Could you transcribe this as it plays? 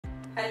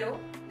Hello,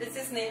 this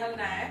is Nehal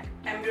Nayak,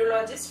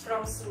 embryologist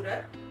from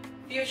Surat.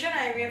 Fusion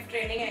IVF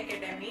Training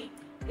Academy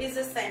is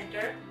a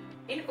center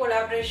in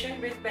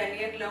collaboration with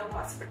Belly and Love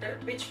Hospital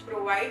which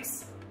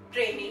provides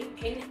training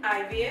in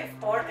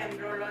IVF or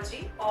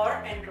embryology or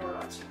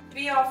andrology.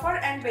 We offer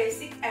a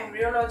basic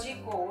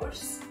embryology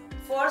course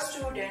for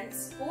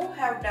students who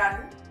have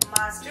done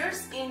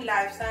masters in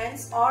life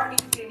science or in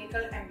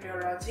clinical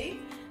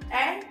embryology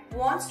and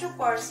wants to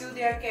pursue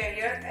their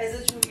career as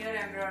a junior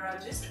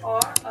embryologist or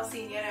a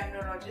senior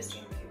embryologist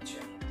in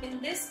future. In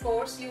this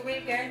course, you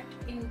will get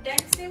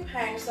intensive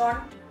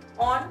hands-on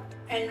on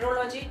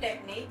andrology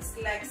techniques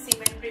like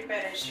semen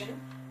preparation,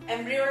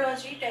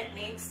 embryology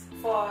techniques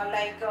for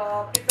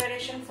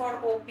preparation for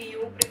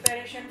OPU,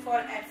 preparation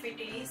for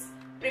FETs,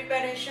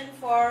 preparation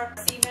for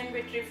semen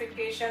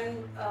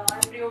vitrification,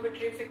 embryo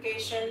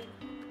vitrification,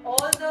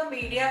 all the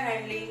media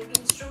handling,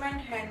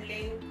 instrument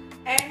handling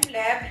and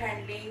lab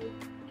handling,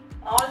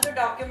 all the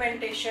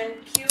documentation,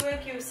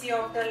 QA QC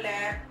of the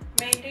lab,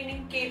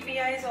 maintaining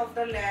KPIs of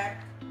the lab.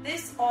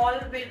 This all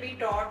will be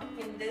taught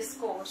in this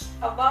course.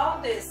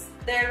 Above this,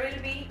 there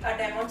will be a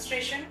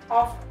demonstration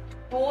of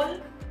whole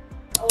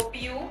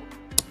OPU,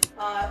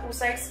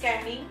 oocyte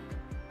scanning,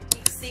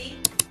 ICSI,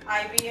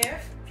 IVF,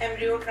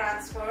 embryo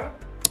transfer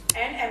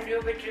and embryo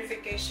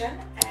vitrification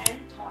and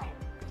thawing.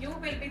 You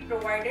will be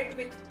provided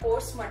with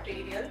course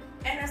material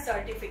and a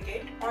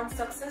certificate on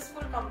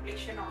successful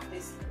completion of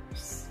this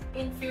course.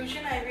 In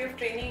Fusion IVF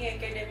Training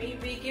Academy,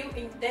 we give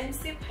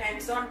intensive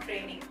hands-on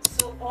training.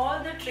 So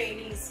all the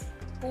trainees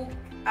who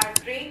are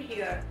trained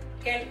here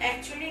can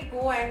actually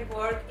go and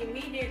work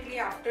immediately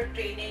after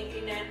training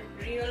in a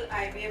real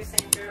IVF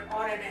center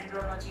or an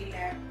andrology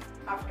lab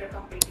after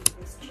completing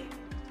this training.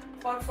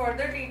 For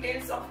further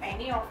details of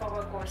any of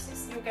our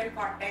courses, you can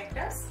contact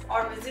us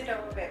or visit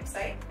our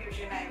website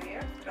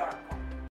fusionivf.com.